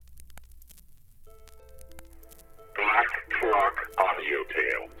Clock Audio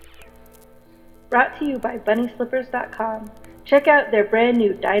Tales. Brought to you by BunnySlippers.com. Check out their brand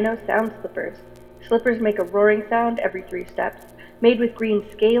new Dino Sound Slippers. Slippers make a roaring sound every 3 steps. Made with green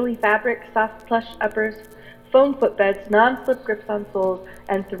scaly fabric, soft plush uppers, foam footbeds, non-slip grips on soles,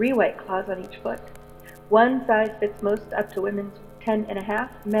 and 3 white claws on each foot. One size fits most up to women's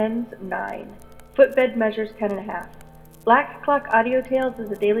 10.5, men's 9. Footbed measures 10.5. Black Clock Audio Tales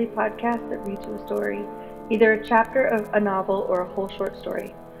is a daily podcast that reads you a story, either a chapter of a novel or a whole short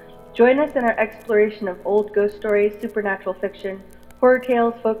story. Join us in our exploration of old ghost stories, supernatural fiction, horror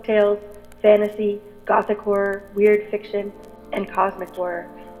tales, folk tales, fantasy, gothic horror, weird fiction, and cosmic horror.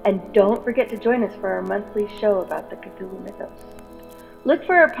 And don't forget to join us for our monthly show about the Cthulhu mythos. Look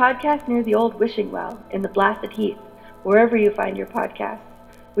for our podcast near the old wishing well in the Blasted Heath, wherever you find your podcasts.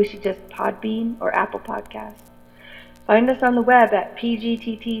 We suggest Podbean or Apple Podcasts. Find us on the web at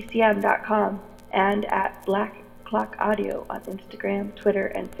pgttcm.com and at Black Clock Audio on Instagram, Twitter,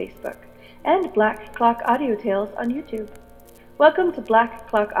 and Facebook, and Black Clock Audio Tales on YouTube. Welcome to Black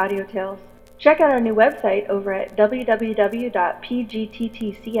Clock Audio Tales. Check out our new website over at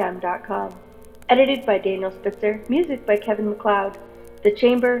www.pgttcm.com. Edited by Daniel Spitzer, music by Kevin MacLeod. The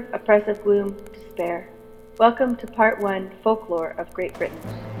Chamber, Oppressive Gloom, Despair. Welcome to Part 1, Folklore of Great Britain.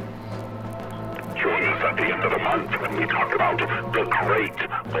 Join us at the end of the month when we talk about the great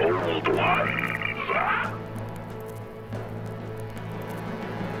old ones.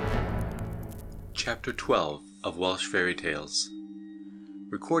 Chapter 12 of Welsh Fairy Tales.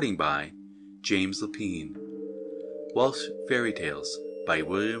 Recording by James Lapine. Welsh Fairy Tales by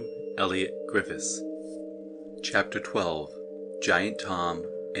William Elliot Griffiths. Chapter 12. Giant Tom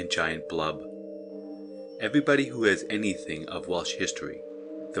and Giant Blub. Everybody who has anything of Welsh history,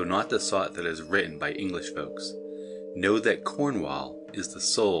 though not the sort that is written by English folks, know that Cornwall is the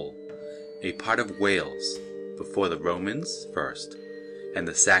soul, a part of Wales, before the Romans first, and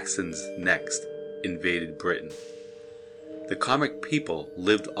the Saxons next, invaded Britain. The Cornish people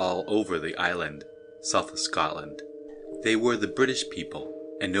lived all over the island, south of Scotland. They were the British people,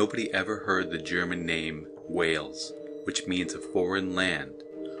 and nobody ever heard the German name Wales, which means a foreign land,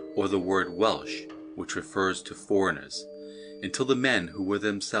 or the word Welsh, which refers to foreigners, until the men who were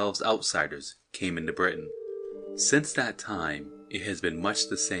themselves outsiders came into Britain. Since that time, it has been much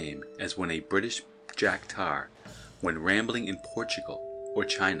the same as when a British Jack Tar, when rambling in Portugal or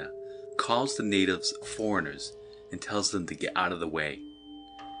China, calls the natives foreigners and tells them to get out of the way.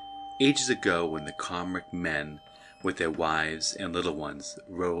 Ages ago, when the Cornish men with their wives and little ones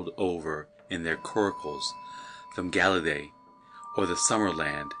rolled over in their coracles from Galilee or the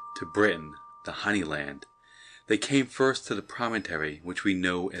Summerland to Britain, the Honeyland, they came first to the promontory which we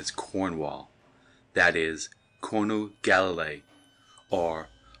know as Cornwall, that is, Cornu Galilee, or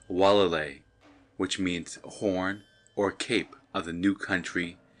Wallaley, which means horn or cape of the new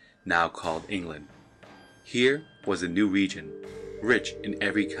country now called England. Here was a new region, rich in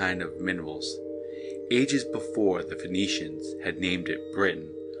every kind of minerals. Ages before, the Phoenicians had named it Britain,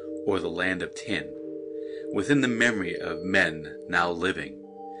 or the land of tin, within the memory of men now living.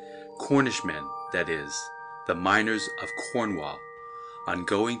 Cornishmen, that is, the miners of Cornwall, on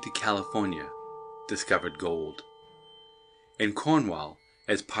going to California, discovered gold. In Cornwall,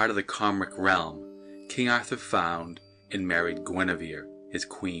 as part of the Cornish realm, King Arthur found and married Guinevere, his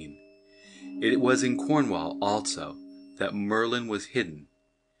queen. It was in Cornwall also that Merlin was hidden.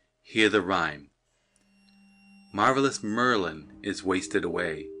 Hear the rhyme. Marvelous Merlin is wasted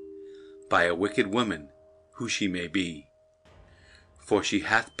away by a wicked woman, who she may be, for she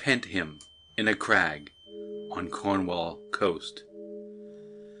hath pent him in a crag on Cornwall coast.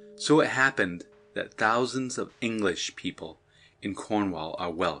 So it happened that thousands of English people in Cornwall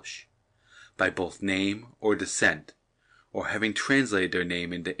are Welsh, by both name or descent, or having translated their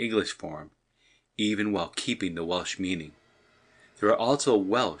name into English form, even while keeping the Welsh meaning. There are also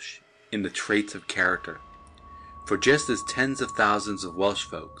Welsh in the traits of character, for just as tens of thousands of Welsh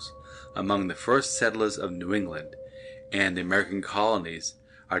folks among the first settlers of New England and the American colonies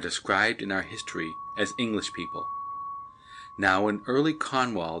are described in our history as English people. Now in early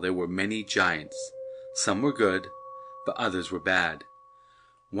Cornwall there were many giants. Some were good, but others were bad.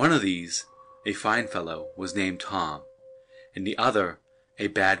 One of these, a fine fellow, was named Tom, and the other, a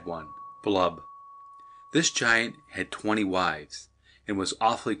bad one, Blub. This giant had 20 wives, and was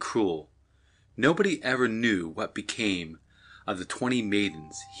awfully cruel. Nobody ever knew what became of the 20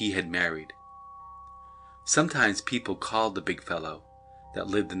 maidens he had married. Sometimes people called the big fellow that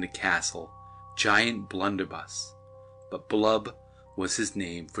lived in the castle Giant Blunderbuss, but Blub was his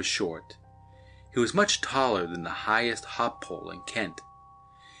name for short. He was much taller than the highest hop pole in Kent.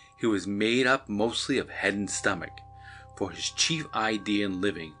 He was made up mostly of head and stomach, for his chief idea in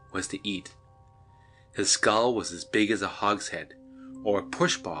living was to eat. His skull was as big as a hogshead, or a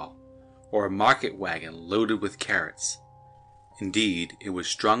pushball, or a market wagon loaded with carrots. Indeed, it was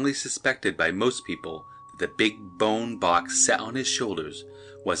strongly suspected by most people that the big bone box set on his shoulders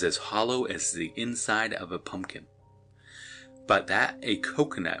was as hollow as the inside of a pumpkin, but that a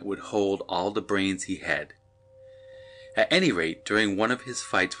coconut would hold all the brains he had. At any rate, during one of his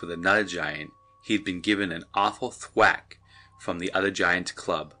fights with another giant, he had been given an awful thwack from the other giant's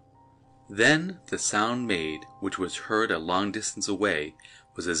club. Then the sound made, which was heard a long distance away,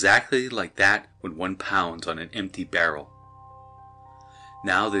 was exactly like that when one pounds on an empty barrel.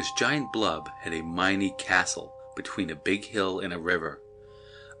 Now this giant Blub had a mighty castle between a big hill and a river.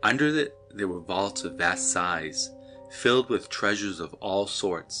 Under it there were vaults of vast size, filled with treasures of all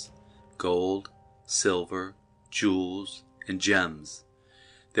sorts, gold, silver, jewels, and gems.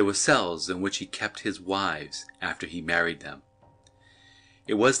 There were cells in which he kept his wives after he married them.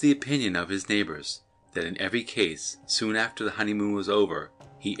 It was the opinion of his neighbors that in every case, soon after the honeymoon was over,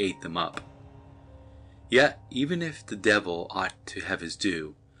 he ate them up. Yet, even if the devil ought to have his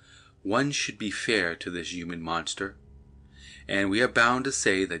due, one should be fair to this human monster, and we are bound to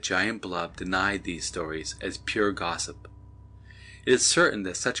say that Giant Blub denied these stories as pure gossip. It is certain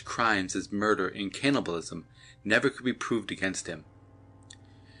that such crimes as murder and cannibalism never could be proved against him.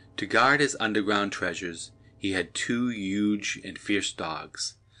 To guard his underground treasures, he had 2 huge and fierce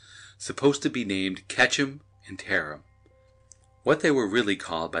dogs, supposed to be named Ketchum and Tarum. What they were really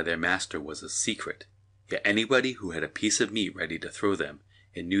called by their master was a secret, yet anybody who had a piece of meat ready to throw them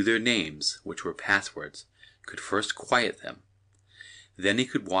and knew their names, which were passwords, could first quiet them. Then he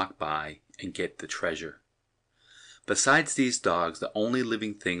could walk by and get the treasure. Besides these dogs, the only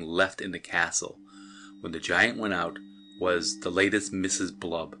living thing left in the castle when the giant went out was the latest Mrs.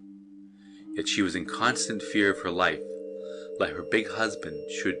 Blub. Yet she was in constant fear of her life, lest her big husband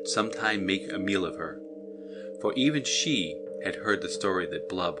should sometime make a meal of her. For even she had heard the story that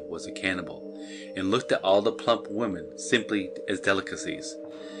Blub was a cannibal, and looked at all the plump women simply as delicacies,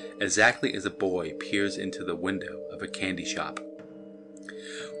 exactly as a boy peers into the window of a candy shop.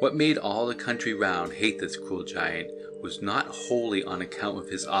 What made all the country round hate this cruel giant was not wholly on account of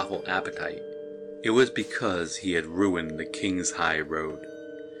his awful appetite. It was because he had ruined the king's high road.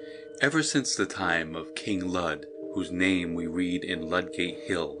 Ever since the time of King Lud, whose name we read in Ludgate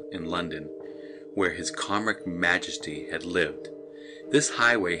Hill in London, where his comic majesty had lived, this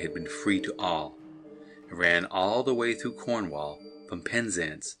highway had been free to all. It ran all the way through Cornwall, from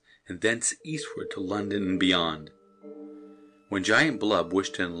Penzance, and thence eastward to London and beyond. When Giant Blub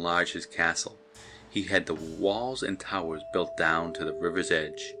wished to enlarge his castle, he had the walls and towers built down to the river's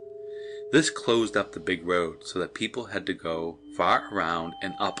edge. This closed up the big road so that people had to go far around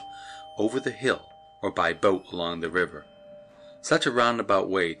and up over the hill or by boat along the river. Such a roundabout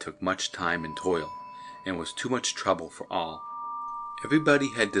way took much time and toil, and was too much trouble for all. Everybody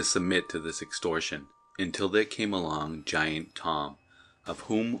had to submit to this extortion, until there came along Giant Tom, of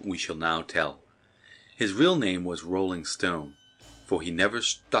whom we shall now tell. His real name was Rolling Stone, for he never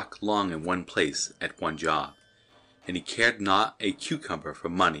stuck long in one place at one job, and he cared not a cucumber for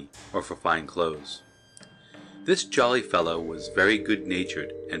money or for fine clothes. This jolly fellow was very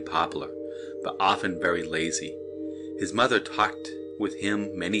good-natured and popular, but often very lazy. His mother talked with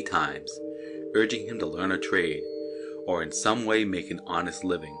him many times, urging him to learn a trade, or in some way make an honest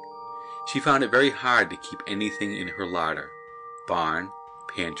living. She found it very hard to keep anything in her larder, barn,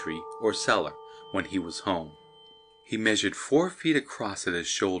 pantry, or cellar when he was home. He measured 4 feet across at his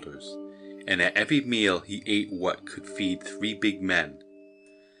shoulders, and at every meal he ate what could feed 3 big men.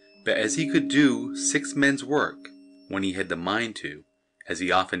 But as he could do 6 men's work, when he had the mind to, as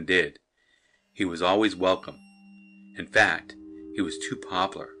he often did, he was always welcome. In fact, he was too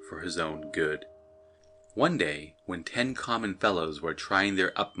popular for his own good. One day, when 10 common fellows were trying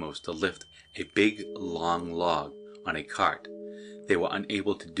their utmost to lift a big, long log on a cart, they were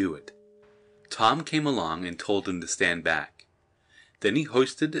unable to do it. Tom came along and told them to stand back. Then he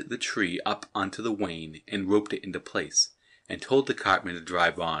hoisted the tree up onto the wain and roped it into place, and told the cartman to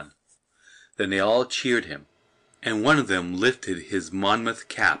drive on. Then they all cheered him, and one of them lifted his Monmouth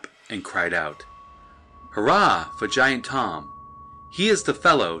cap and cried out, "Hurrah for Giant Tom! He is the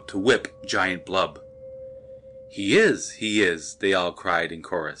fellow to whip Giant Blub." He is, they all cried in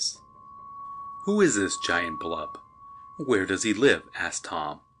chorus. "Who is this Giant Blub? Where does he live?" asked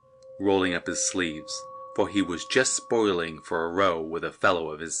Tom, rolling up his sleeves, for he was just spoiling for a row with a fellow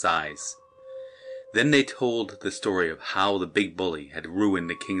of his size. Then they told the story of how the big bully had ruined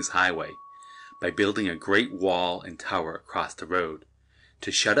the king's highway by building a great wall and tower across the road,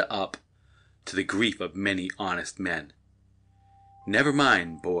 to shut it up to the grief of many honest men. "Never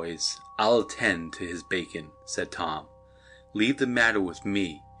mind, boys, I'll attend to his bacon," said Tom. "Leave the matter with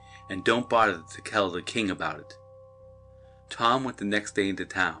me, and don't bother to tell the king about it." Tom went the next day into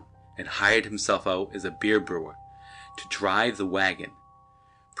town, and hired himself out as a beer brewer, to drive the wagon.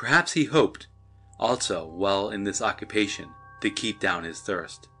 Perhaps he hoped, also, while in this occupation, to keep down his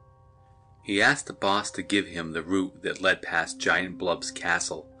thirst. He asked the boss to give him the route that led past Giant Blub's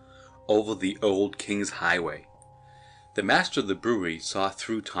castle, over the old King's Highway. The master of the brewery saw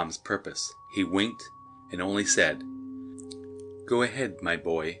through Tom's purpose. He winked, and only said, "Go ahead, my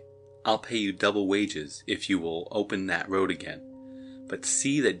boy. I'll pay you double wages if you will open that road again. But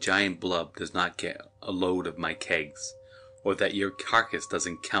see that Giant Blub does not get a load of my kegs, or that your carcass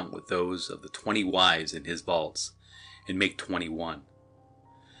doesn't count with those of the 20 wives in his vaults, and make 21.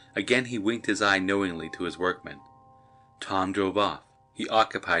 Again he winked his eye knowingly to his workmen. Tom drove off. He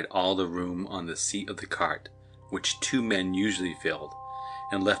occupied all the room on the seat of the cart, which 2 men usually filled,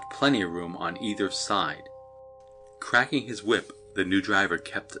 and left plenty of room on either side. Cracking his whip, the new driver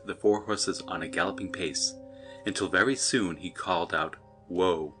kept the 4 horses on a galloping pace, until very soon he called out,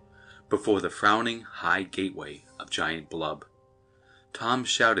 "Whoa," before the frowning high gateway of Giant Blub. Tom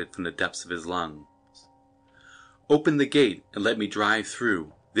shouted from the depths of his lungs, "Open the gate and let me drive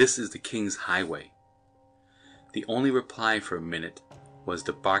through. This is the King's Highway." The only reply for a minute was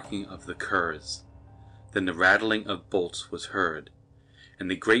the barking of the curs. Then the rattling of bolts was heard, and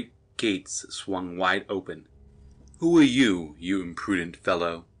the great gates swung wide open. "Who are you, you imprudent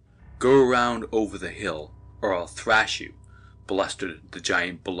fellow? Go around over the hill, or I'll thrash you," blustered the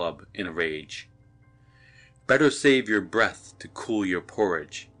Giant Blub in a rage. "Better save your breath to cool your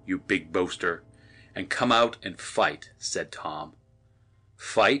porridge, you big boaster, and come out and fight," said Tom.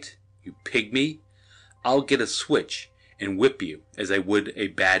 "Fight, you pygmy? I'll get a switch and whip you as I would a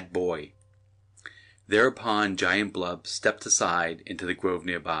bad boy." Thereupon Giant Blub stepped aside into the grove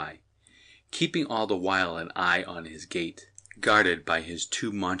nearby, keeping all the while an eye on his gate, guarded by his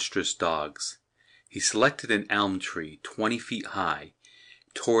 2 monstrous dogs. He selected an elm tree 20 feet high,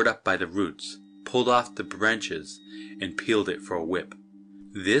 tore it up by the roots, pulled off the branches, and peeled it for a whip.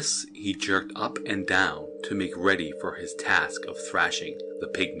 This he jerked up and down to make ready for his task of thrashing the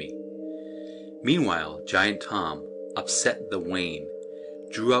pygmy. Meanwhile, Giant Tom upset the wain,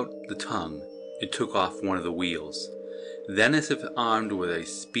 drew out the tongue, and took off one of the wheels. Then, as if armed with a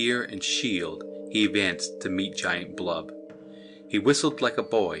spear and shield, he advanced to meet Giant Blub. He whistled like a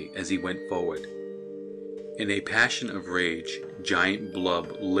boy as he went forward. In a passion of rage, Giant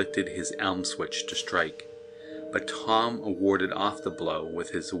Blub lifted his elm switch to strike, but Tom warded off the blow with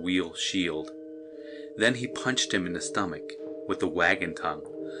his wheel shield. Then he punched him in the stomach with the wagon tongue,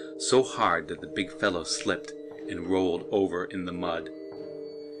 so hard that the big fellow slipped and rolled over in the mud.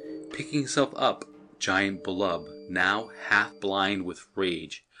 Picking himself up, Giant Blub, now half blind with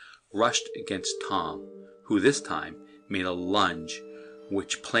rage, rushed against Tom, who this time made a lunge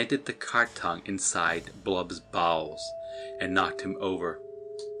which planted the cart tongue inside Blub's bowels and knocked him over.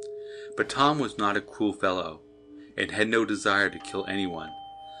 But Tom was not a cruel fellow, and had no desire to kill anyone,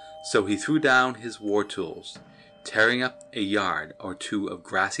 so he threw down his war tools, tearing up a yard or 2 of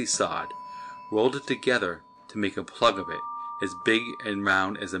grassy sod, rolled it together to make a plug of it as big and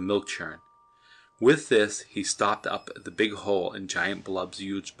round as a milk churn. With this he stopped up the big hole in Giant Blub's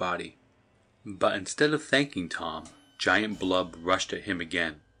huge body. But instead of thanking Tom, Giant Blub rushed at him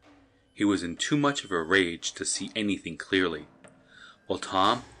again. He was in too much of a rage to see anything clearly, while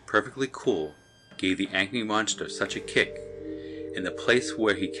Tom, perfectly cool, gave the angry monster such a kick in the place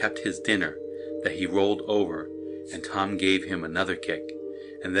where he kept his dinner that he rolled over, and Tom gave him another kick,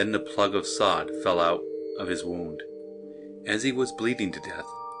 and then the plug of sod fell out of his wound. As he was bleeding to death,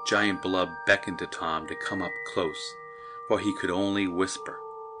 Giant Blub beckoned to Tom to come up close, for he could only whisper,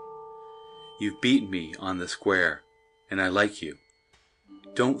 "You've beaten me on the square, and I like you.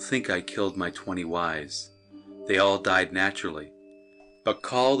 Don't think I killed my 20 wives. They all died naturally. But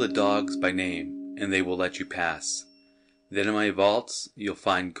call the dogs by name, and they will let you pass. Then in my vaults you'll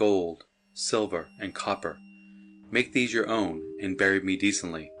find gold, silver, and copper. Make these your own, and bury me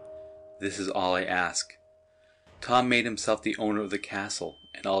decently. This is all I ask." Tom made himself the owner of the castle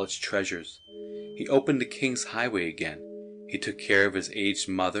and all its treasures. He opened the King's Highway again. He took care of his aged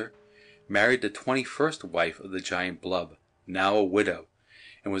mother, married the 21st wife of the Giant Blub, now a widow,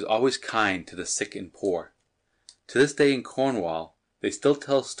 and was always kind to the sick and poor. To this day in Cornwall, they still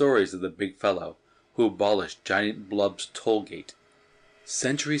tell stories of the big fellow who abolished Giant Blub's toll gate.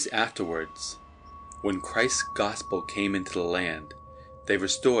 Centuries afterwards, when Christ's gospel came into the land, they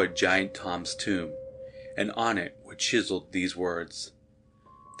restored Giant Tom's tomb, and on it were chiseled these words,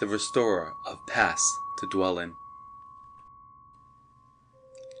 "The restorer of paths to dwell in."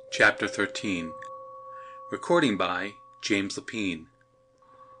 Chapter 13. Recording by James Lapine.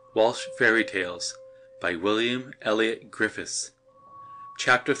 Welsh Fairy Tales by William Elliot Griffiths.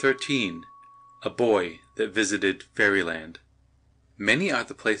 Chapter 13. A Boy That Visited Fairyland. Many are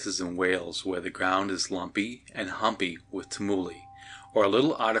the places in Wales where the ground is lumpy and humpy with tumuli, or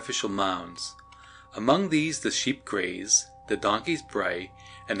little artificial mounds. Among these the sheep graze, the donkeys bray,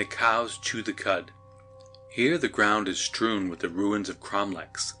 and the cows chew the cud. Here the ground is strewn with the ruins of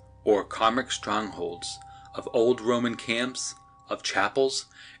cromlechs, or Cormac strongholds, of old Roman camps, of chapels,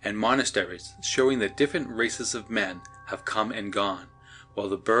 and monasteries, showing that different races of men have come and gone, while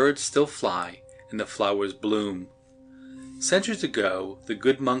the birds still fly and the flowers bloom. Centuries ago, the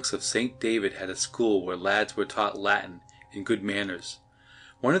good monks of St. David had a school where lads were taught Latin and good manners.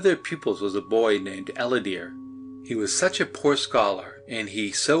 One of their pupils was a boy named Elidir. He was such a poor scholar, and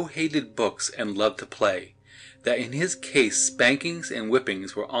he so hated books and loved to play, that in his case spankings and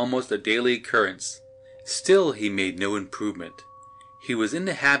whippings were almost a daily occurrence. Still he made no improvement. He was in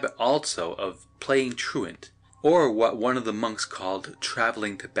the habit also of playing truant, or what one of the monks called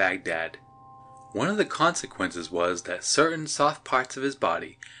travelling to Baghdad. One of the consequences was that certain soft parts of his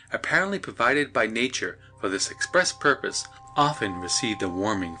body, apparently provided by nature for this express purpose, often received a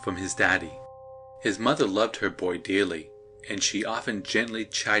warming from his daddy. His mother loved her boy dearly, and she often gently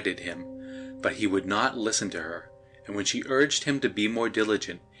chided him, but he would not listen to her, and when she urged him to be more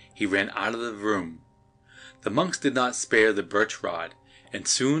diligent, he ran out of the room. The monks did not spare the birch rod, and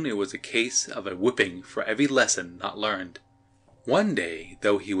soon it was a case of a whipping for every lesson not learned. One day,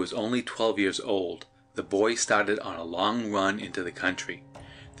 though he was only 12 years old, the boy started on a long run into the country.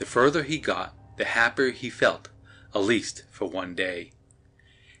 The further he got, the happier he felt, at least for one day.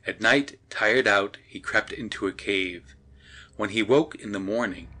 At night, tired out, he crept into a cave. When he woke in the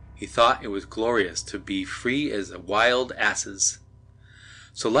morning, he thought it was glorious to be free as wild asses.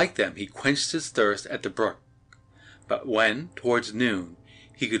 So like them, he quenched his thirst at the brook. But when, towards noon,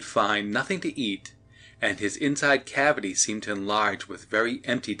 he could find nothing to eat, and his inside cavity seemed to enlarge with very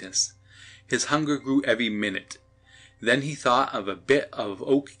emptiness, his hunger grew every minute. Then he thought of a bit of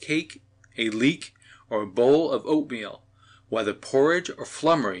oat cake, a leek, or a bowl of oatmeal, whether porridge or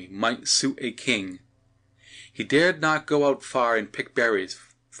flummery might suit a king. He dared not go out far and pick berries,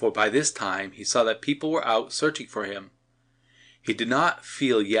 for by this time he saw that people were out searching for him. He did not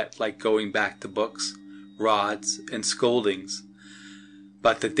feel yet like going back to books, rods, and scoldings,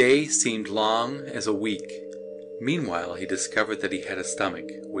 but the day seemed long as a week. Meanwhile he discovered that he had a stomach,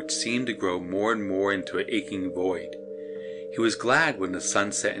 which seemed to grow more and more into an aching void. He was glad when the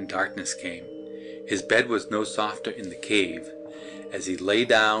sunset and darkness came. His bed was no softer in the cave, as he lay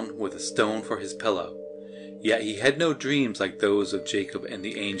down with a stone for his pillow. Yet he had no dreams like those of Jacob and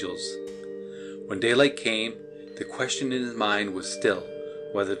the angels. When daylight came, the question in his mind was still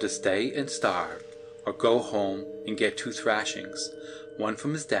whether to stay and starve, or go home and get 2 thrashings, one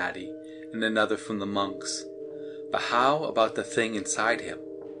from his daddy and another from the monks. But how about the thing inside him,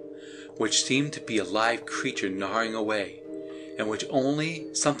 which seemed to be a live creature gnawing away, and which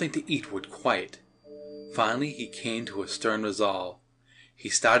only something to eat would quiet? Finally he came to a stern resolve. He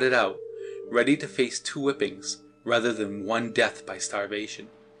started out, ready to face 2 whippings, rather than one death by starvation.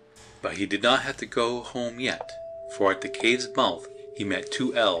 But he did not have to go home yet, for at the cave's mouth he met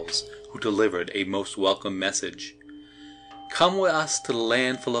 2 elves, who delivered a most welcome message. "Come with us to the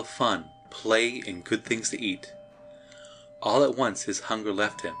land full of fun, play, and good things to eat." All at once his hunger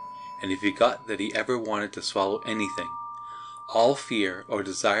left him, and he forgot that he ever wanted to swallow anything. All fear or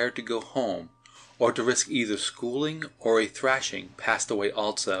desire to go home, or to risk either schooling or a thrashing, passed away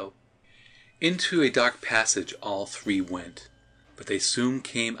also. Into a dark passage all 3 went, but they soon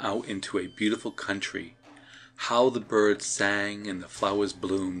came out into a beautiful country. How the birds sang and the flowers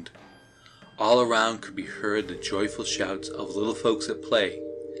bloomed! All around could be heard the joyful shouts of little folks at play.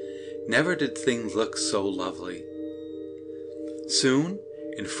 Never did things look so lovely. Soon,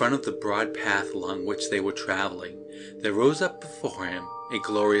 in front of the broad path along which they were traveling, there rose up before him a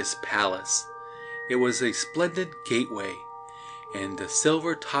glorious palace. It was a splendid gateway, and the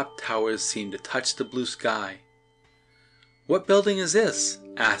silver-topped towers seemed to touch the blue sky. "What building is this?"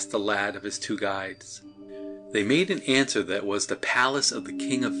 asked the lad of his 2 guides. They made an answer that was the palace of the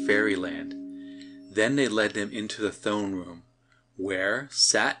King of Fairyland. Then they led him into the throne room, where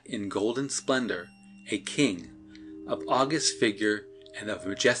sat in golden splendor a king, of august figure and of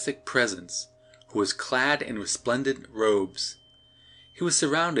majestic presence, who was clad in resplendent robes. He was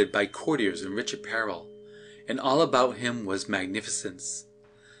surrounded by courtiers in rich apparel, and all about him was magnificence,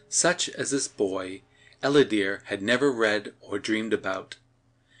 such as this boy, Elidir, had never read or dreamed about.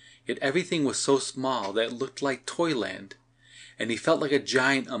 Yet everything was so small that it looked like Toyland, and he felt like a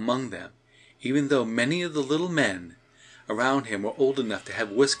giant among them, even though many of the little men around him were old enough to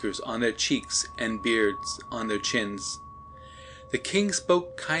have whiskers on their cheeks and beards on their chins. The king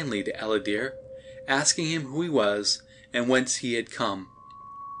spoke kindly to Ellidyr, asking him who he was and whence he had come.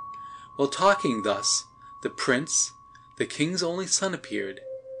 While talking thus, the prince, the king's only son, appeared.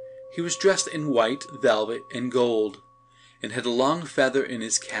 He was dressed in white velvet and gold, and had a long feather in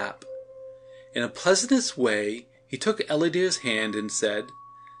his cap. In a pleasantest way he took Ellidyr's hand and said,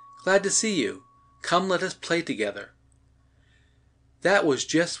 "Glad to see you. Come, let us play together." That was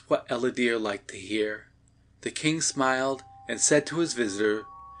just what Ellidyr liked to hear. The king smiled and said to his visitor,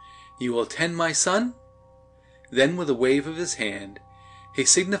 "You will attend my son?" Then with a wave of his hand he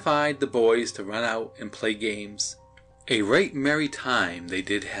signified the boys to run out and play games. A right merry time they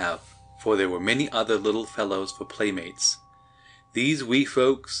did have, for there were many other little fellows for playmates. These wee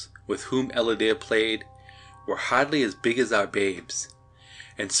folks with whom Ellidyr played were hardly as big as our babes,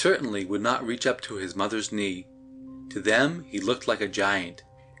 and certainly would not reach up to his mother's knee. To them he looked like a giant,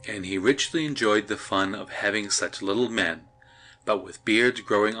 and he richly enjoyed the fun of having such little men, but with beards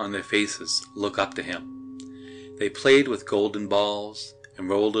growing on their faces, look up to him. They played with golden balls, and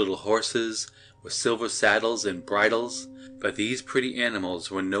rode little horses with silver saddles and bridles, but these pretty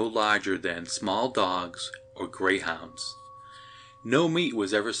animals were no larger than small dogs or greyhounds. No meat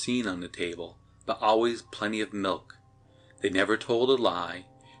was ever seen on the table, but always plenty of milk. They never told a lie,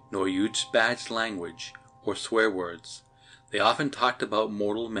 nor used bad language or swear words. They often talked about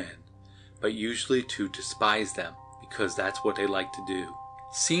mortal men, but usually to despise them, because that's what they liked to do.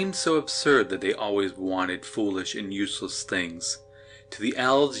 It seemed so absurd that they always wanted foolish and useless things. To the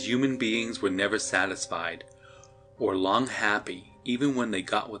elves, human beings were never satisfied, or long happy, even when they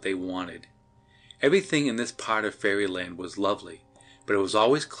got what they wanted. Everything in this part of fairyland was lovely, but it was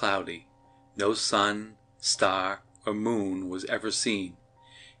always cloudy. No sun, star, or moon was ever seen.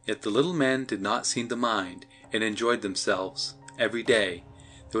 Yet the little men did not seem to mind, and enjoyed themselves every day.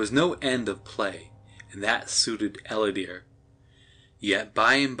 There was no end of play, and that suited Ellidyr. Yet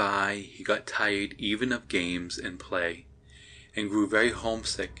by and by he got tired even of games and play, and grew very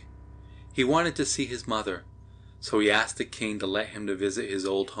homesick. He wanted to see his mother, so he asked the king to let him to visit his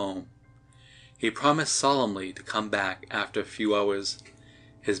old home. He promised solemnly to come back after a few hours.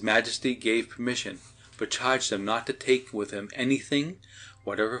 His Majesty gave permission, but charged him not to take with him anything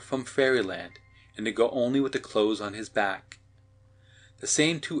whatever from fairyland, and to go only with the clothes on his back. The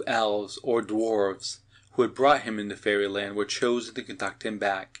same two elves or dwarves who had brought him into fairyland were chosen to conduct him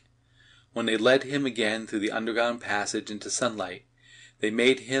back. When they led him again through the underground passage into sunlight, they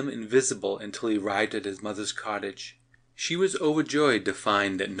made him invisible until he arrived at his mother's cottage. She was overjoyed to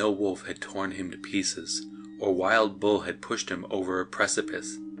find that no wolf had torn him to pieces, or wild bull had pushed him over a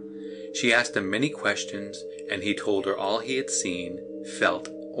precipice. She asked him many questions, and he told her all he had seen, felt,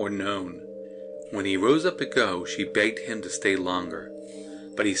 or known. When he rose up to go, she begged him to stay longer,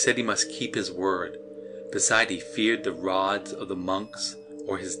 but he said he must keep his word. Besides, he feared the rods of the monks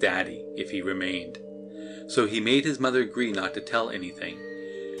or his daddy if he remained. So he made his mother agree not to tell anything,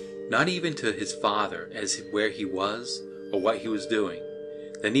 not even to his father, as where he was or what he was doing.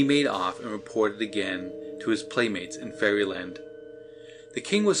 Then he made off and reported again to his playmates in fairyland. The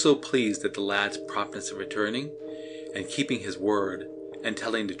king was so pleased at the lad's promptness of returning, and keeping his word, and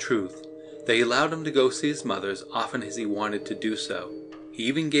telling the truth, that he allowed him to go see his mother as often as he wanted to do so. He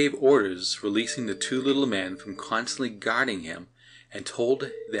even gave orders releasing the two little men from constantly guarding him, and told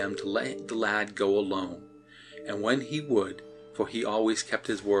them to let the lad go alone, and when he would, for he always kept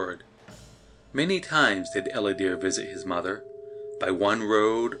his word. Many times did Ellidyr visit his mother. By one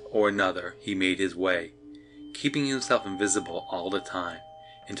road or another he made his way, keeping himself invisible all the time,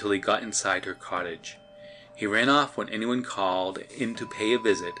 until he got inside her cottage. He ran off when anyone called in to pay a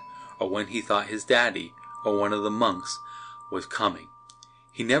visit, or when he thought his daddy or one of the monks was coming.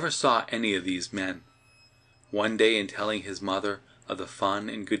 He never saw any of these men. One day, in telling his mother of the fun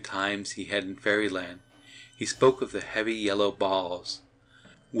and good times he had in fairyland, he spoke of the heavy yellow balls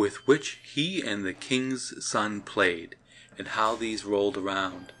with which he and the king's son played, and how these rolled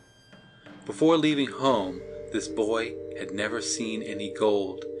around. Before leaving home, this boy had never seen any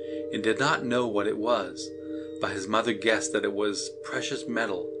gold, and did not know what it was, but his mother guessed that it was precious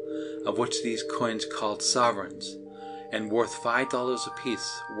metal, of which these coins called sovereigns, and worth $5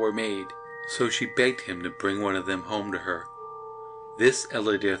 apiece, were made. So she begged him to bring one of them home to her. This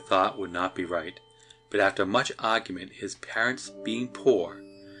Ellidyr thought would not be right, but after much argument, his parents being poor,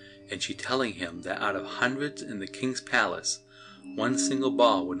 and she telling him that out of hundreds in the king's palace, one single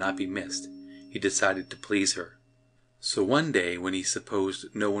ball would not be missed, he decided to please her. So one day, when he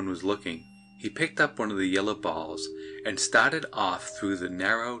supposed no one was looking, He picked up one of the yellow balls and started off through the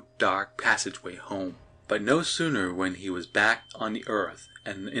narrow, dark passageway home. But no sooner when he was back on the earth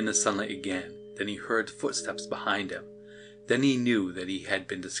and in the sunlight again than he heard footsteps behind him. Then he knew that he had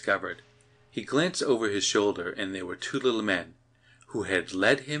been discovered. He glanced over his shoulder, and there were two little men, who had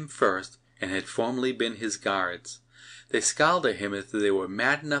led him first and had formerly been his guards. They scowled at him as if they were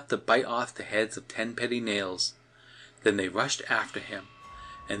mad enough to bite off the heads of 10 petty nails. Then they rushed after him,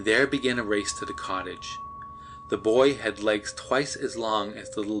 and there began a race to the cottage. The boy had legs twice as long as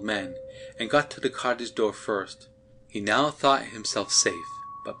the little men, and got to the cottage door first. He now thought himself safe,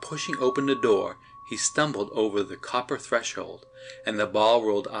 but pushing open the door, he stumbled over the copper threshold, and the ball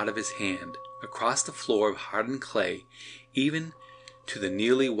rolled out of his hand, across the floor of hardened clay, even to the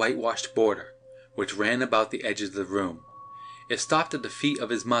nearly whitewashed border, which ran about the edges of the room. It stopped at the feet of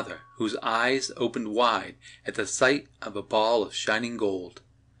his mother, whose eyes opened wide at the sight of a ball of shining gold.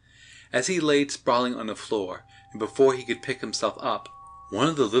 As he lay sprawling on the floor, and before he could pick himself up, one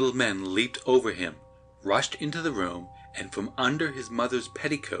of the little men leaped over him, rushed into the room, and from under his mother's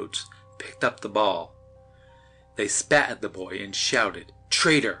petticoats picked up the ball. They spat at the boy and shouted,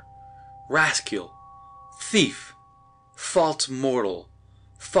 "Traitor! Rascal! Thief! False mortal!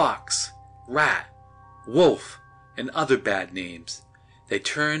 Fox! Rat! Wolf!" and other bad names. They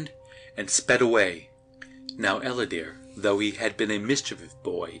turned and sped away. Now Elidare, though he had been a mischievous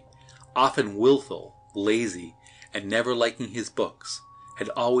boy, often willful, lazy, and never liking his books, had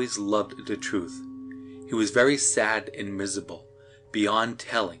always loved the truth. He was very sad and miserable, beyond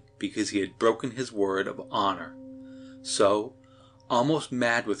telling, because he had broken his word of honor. So, almost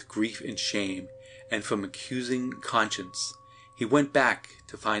mad with grief and shame, and from accusing conscience, he went back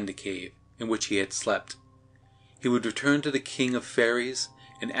to find the cave in which he had slept. He would return to the King of Fairies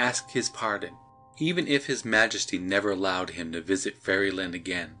and ask his pardon, even if his Majesty never allowed him to visit Fairyland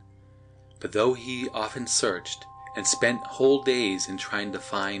again. But though he often searched, and spent whole days in trying to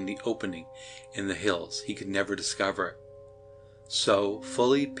find the opening in the hills, he could never discover it. So,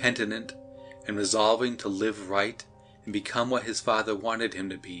 fully penitent, and resolving to live right and become what his father wanted him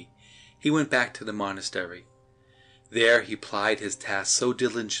to be, he went back to the monastery. There he plied his task so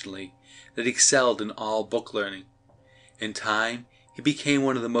diligently that he excelled in all book learning. In time he became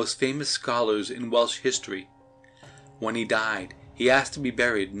one of the most famous scholars in Welsh history. When he died, he asked to be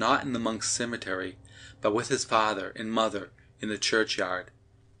buried not in the monks' cemetery, but with his father and mother in the churchyard.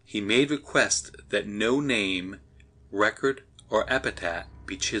 He made request that no name, record, or epitaph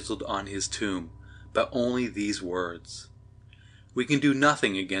be chiseled on his tomb, but only these words: "We can do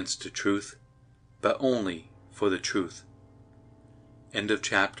nothing against the truth, but only for the truth." End of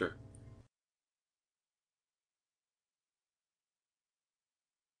chapter.